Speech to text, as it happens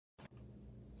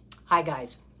Hi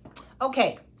guys.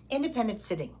 Okay, independent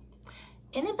sitting.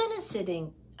 Independent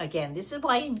sitting, again, this is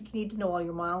why you need to know all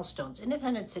your milestones.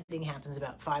 Independent sitting happens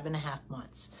about 5.5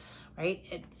 months, right?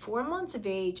 At 4 months of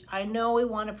age, I know we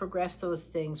want to progress those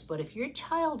things, but if your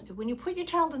child, when you put your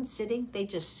child in sitting, they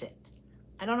just sit.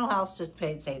 I don't know how else to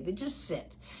say it. They just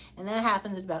sit. And then it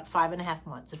happens at about 5.5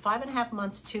 months. At 5.5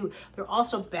 months too, they're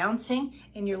also bouncing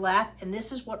in your lap, and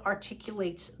this is what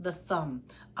articulates the thumb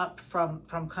up from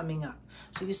coming up.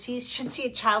 So you should see a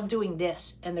child doing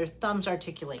this, and their thumbs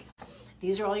articulate.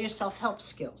 These are all your self-help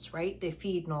skills, right? They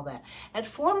feed and all that. At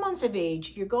 4 months of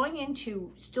age, you're going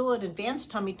into still an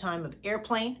advanced tummy time of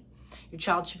airplane. Your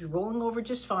child should be rolling over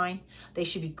just fine. They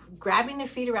should be grabbing their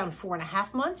feet around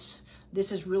 4.5 months.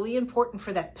 This is really important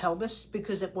for that pelvis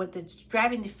because what it's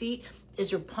grabbing the feet is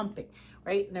you're pumping,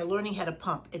 right? And they're learning how to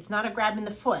pump. It's not a grabbing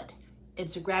the foot.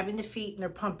 It's a grabbing the feet and they're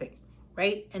pumping,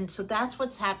 right? And so that's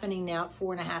what's happening now at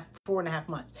 4.5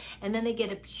 months. And then they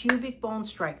get a pubic bone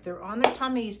strike. They're on their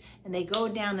tummies and they go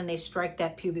down and they strike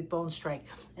that pubic bone strike.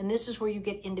 And this is where you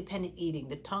get independent eating.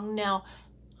 The tongue now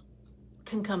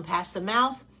can come past the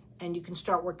mouth, and you can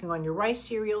start working on your rice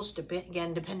cereals,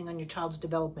 again, depending on your child's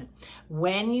development.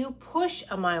 When you push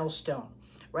a milestone,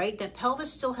 right, that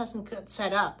pelvis still hasn't got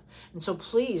set up. And so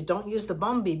please don't use the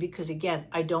Bumby because, again,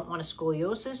 I don't want a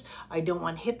scoliosis. I don't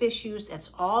want hip issues. That's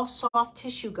all soft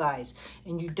tissue, guys,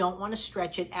 and you don't want to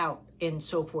stretch it out and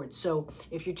so forth. So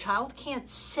if your child can't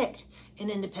sit in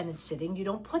independent sitting, you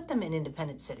don't put them in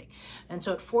independent sitting. And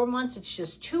so at 4 months, it's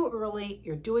just too early.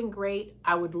 You're doing great.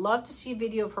 I would love to see a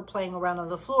video of her playing around on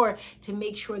the floor to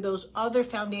make sure those other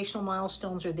foundational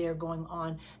milestones are there going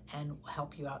on and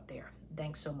help you out there.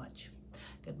 Thanks so much.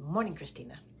 Good morning,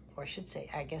 Christina. Or I should say,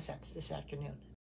 I guess that's this afternoon.